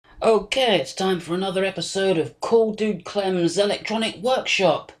Okay, it's time for another episode of Cool Dude Clem's Electronic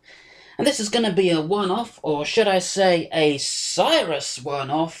Workshop. And this is going to be a one-off, or should I say a Cyrus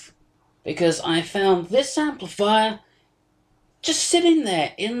one-off, because I found this amplifier just sitting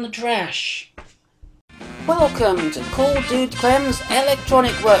there in the trash. Welcome to Cool Dude Clem's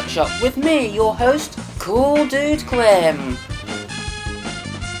Electronic Workshop with me, your host, Cool Dude Clem.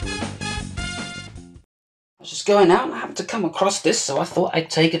 I was just going out and I happened to come across this, so I thought I'd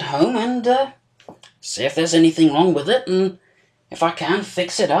take it home and see if there's anything wrong with it, and if I can,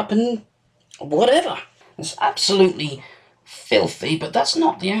 fix it up and whatever. It's absolutely filthy, but that's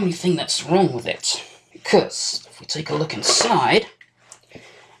not the only thing that's wrong with it. Because if we take a look inside,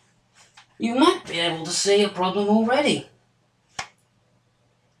 you might be able to see a problem already.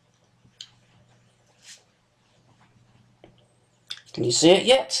 Can you see it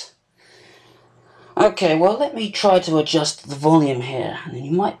yet? Okay, well, let me try to adjust the volume here, and then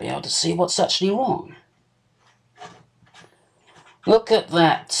you might be able to see what's actually wrong. Look at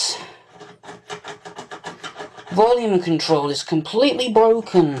that. Volume control is completely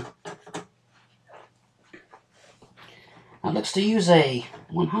broken. It looks to use a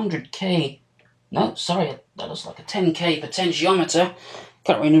 100k... No, sorry, that looks like a 10k potentiometer.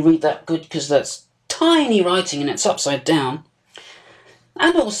 Can't really read that good because that's tiny writing and it's upside down.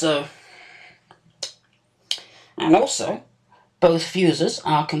 And also, both fuses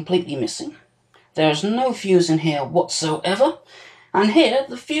are completely missing. There's no fuse in here whatsoever, and here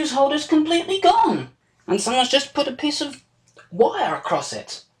the fuse holder's completely gone, and someone's just put a piece of wire across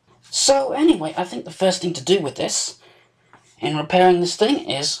it. So anyway, I think the first thing to do with this, in repairing this thing,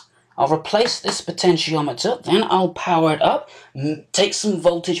 is I'll replace this potentiometer, then I'll power it up, take some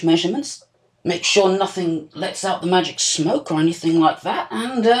voltage measurements, make sure nothing lets out the magic smoke or anything like that,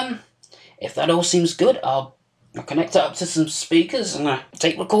 and if that all seems good, I'll connect it up to some speakers and a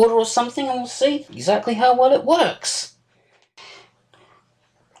tape recorder or something, and we'll see exactly how well it works.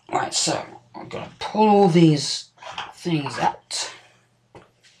 Right, so I'm going to pull all these things out.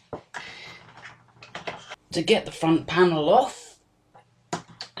 To get the front panel off,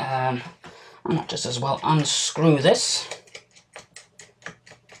 I might just as well unscrew this.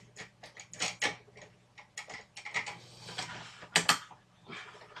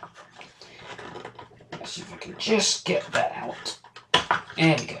 Let's see if I can just get that out.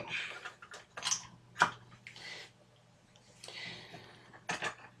 There we go.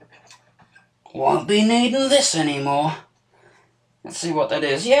 Won't be needing this anymore. Let's see what that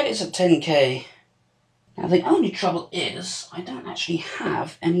is. Yeah, it's a 10k. Now the only trouble is, I don't actually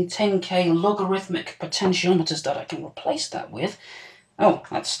have any 10k logarithmic potentiometers that I can replace that with. Oh,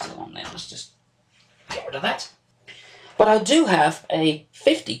 that's still on there. Let's just get rid of that. But I do have a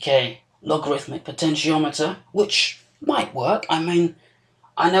 50k logarithmic potentiometer, which might work. I mean,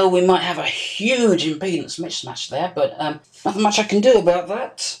 I know we might have a huge impedance mismatch there, but nothing much I can do about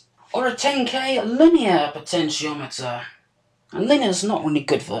that. Or a 10k linear potentiometer. And linear's not really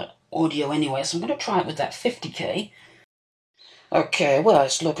good for audio anyway, so I'm going to try it with that 50k. Okay, well,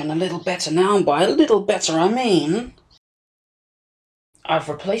 it's looking a little better now, and by a little better I mean I've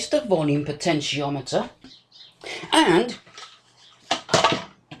replaced the volume potentiometer and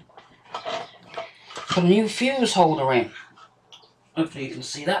put a new fuse holder in. Hopefully you can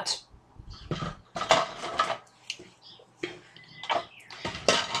see that.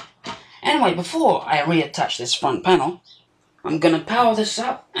 Anyway, before I reattach this front panel, I'm going to power this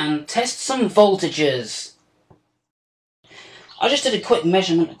up and test some voltages. I just did a quick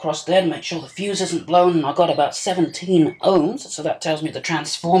measurement across there to make sure the fuse isn't blown, and I got about 17 ohms, so that tells me the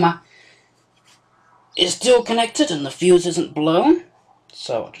transformer is still connected and the fuse isn't blown.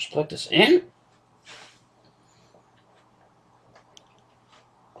 So I'll just plug this in.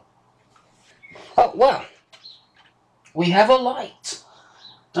 Oh, well, we have a light.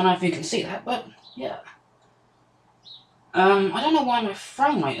 Don't know if you can see that, but yeah. I don't know why my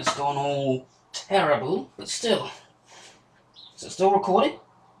frame rate has gone all terrible, but still. Is it still recording?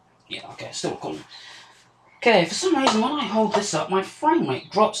 Yeah, okay, it's still recording. Okay, for some reason when I hold this up, my frame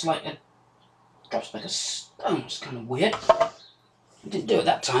rate drops like a stone. It's kind of weird. I didn't do it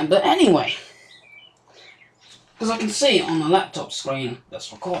that time, but anyway. Because I can see on the laptop screen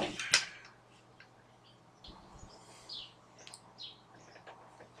that's recording.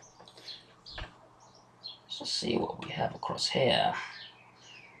 Let's see what we have across here.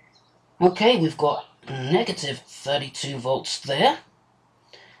 Okay, we've got negative 32 volts there.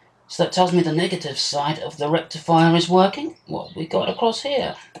 So that tells me the negative side of the rectifier is working. What have we got across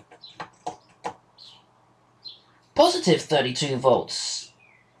here? Positive 32 volts.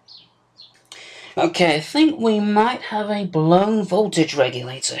 Okay, I think we might have a blown voltage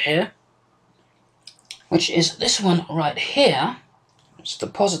regulator here, which is this one right here. It's the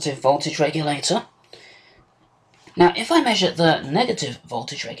positive voltage regulator. Now, if I measure the negative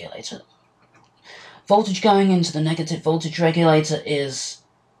voltage regulator, voltage going into the negative voltage regulator is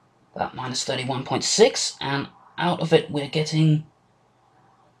about minus 31.6, and out of it we're getting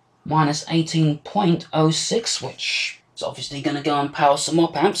minus 18.06, which is obviously going to go and power some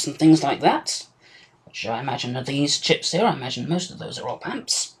op amps and things like that, which I imagine are these chips here. I imagine most of those are op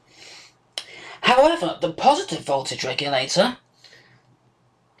amps. However, the positive voltage regulator,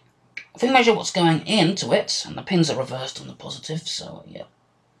 if we measure what's going into it, and the pins are reversed on the positive, so yeah,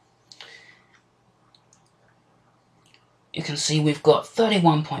 you can see we've got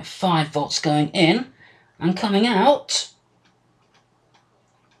 31.5 volts going in, and coming out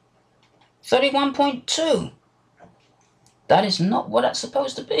 31.2. That is not what that's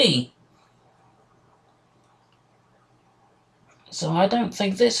supposed to be. So I don't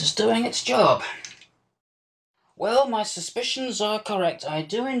think this is doing its job. Well, my suspicions are correct. I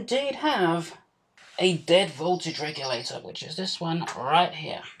do indeed have a dead voltage regulator, which is this one right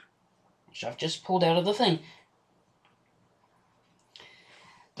here, which I've just pulled out of the thing.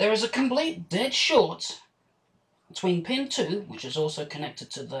 There is a complete dead short between pin 2, which is also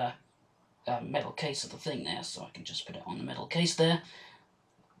connected to the metal case of the thing there, so I can just put it on the metal case there,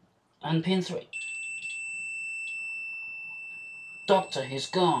 and pin 3. Doctor, he's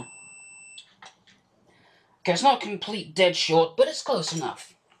gone. Okay, it's not a complete dead short, but it's close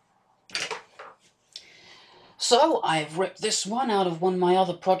enough. So, I've ripped this one out of one of my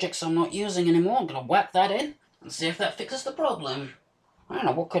other projects I'm not using anymore. I'm going to whack that in and see if that fixes the problem. I don't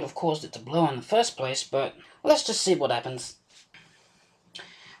know what could have caused it to blow in the first place, but let's just see what happens.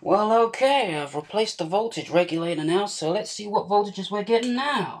 Well, okay, I've replaced the voltage regulator now, so let's see what voltages we're getting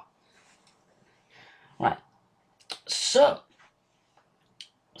now. Right, so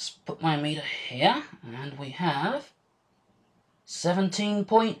let's put my meter here, and we have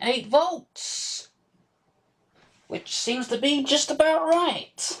 17.8 volts, which seems to be just about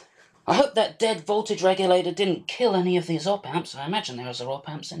right. I hope that dead voltage regulator didn't kill any of these op amps. I imagine those are op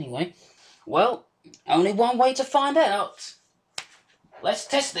amps anyway. Well, only one way to find out. Let's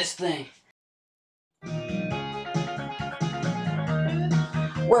test this thing.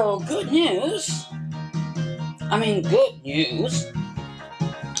 Well, good news. Good news.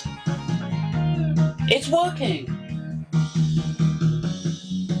 It's working.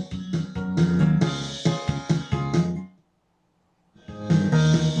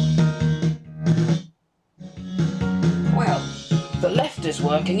 Well, the left is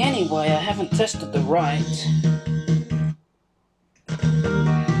working anyway. I haven't tested the right.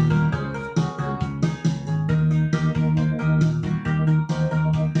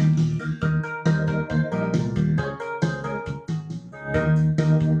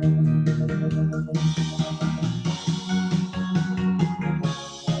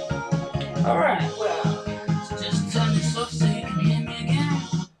 Alright, well, let's just turn this off so you can hear me again.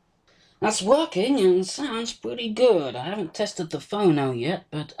 That's working and sounds pretty good. I haven't tested the phono yet,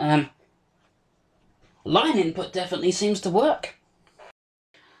 but line input definitely seems to work.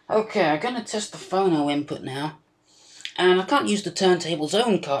 Okay, I'm going to test the phono input now. And I can't use the turntable's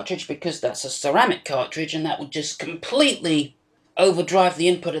own cartridge because that's a ceramic cartridge, and that would just completely overdrive the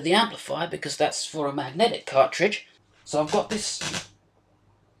input of the amplifier because that's for a magnetic cartridge. So I've got this,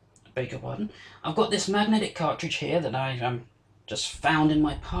 beg your pardon, I've got this magnetic cartridge here that I just found in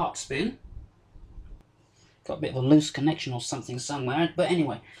my parts bin. Got a bit of a loose connection or something somewhere, but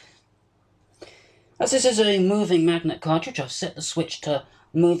anyway. As this is a moving magnet cartridge, I've set the switch to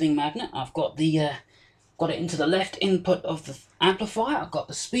moving magnet. I've got the got it into the left input of the amplifier. I've got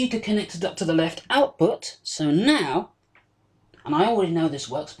the speaker connected up to the left output. So now, and I already know this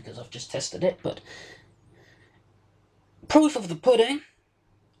works because I've just tested it, but proof of the pudding.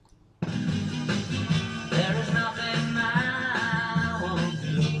 There is nothing I won't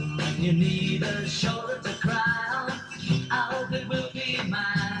do when you need a shoulder to cry on. I hope it will be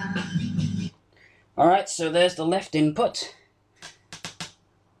mine. Alright, so there's the left input.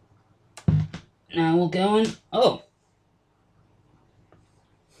 Now we'll go and... oh!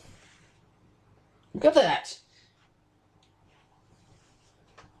 Look at that!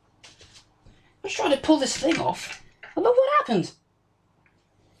 I was trying to pull this thing off, and look what happened!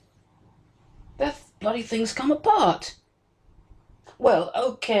 That bloody thing's come apart! Well,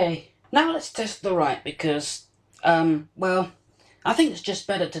 okay. Now let's test the right, because, well, I think it's just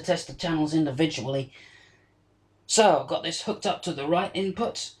better to test the channels individually. So, I've got this hooked up to the right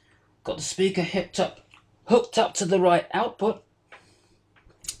input. Got the speaker hooked up to the right output.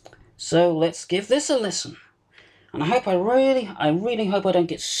 So let's give this a listen. And I really hope I don't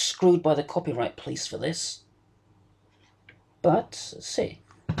get screwed by the copyright police for this. But, let's see.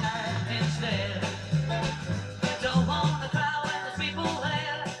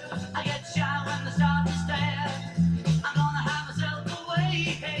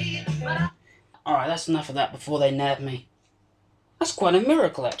 Alright, that's enough of that before they nab me. That's quite a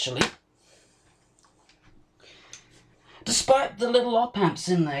miracle, actually. Despite the little op amps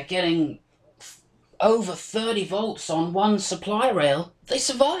in there getting over 30 volts on one supply rail, they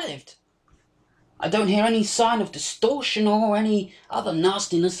survived. I don't hear any sign of distortion or any other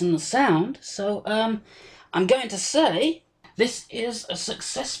nastiness in the sound, so I'm going to say this is a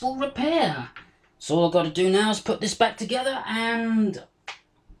successful repair. So all I've got to do now is put this back together, and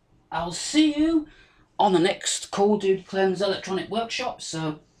I'll see you on the next Cool Dude Clone's Electronic Workshop.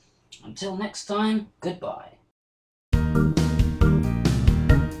 So until next time, goodbye.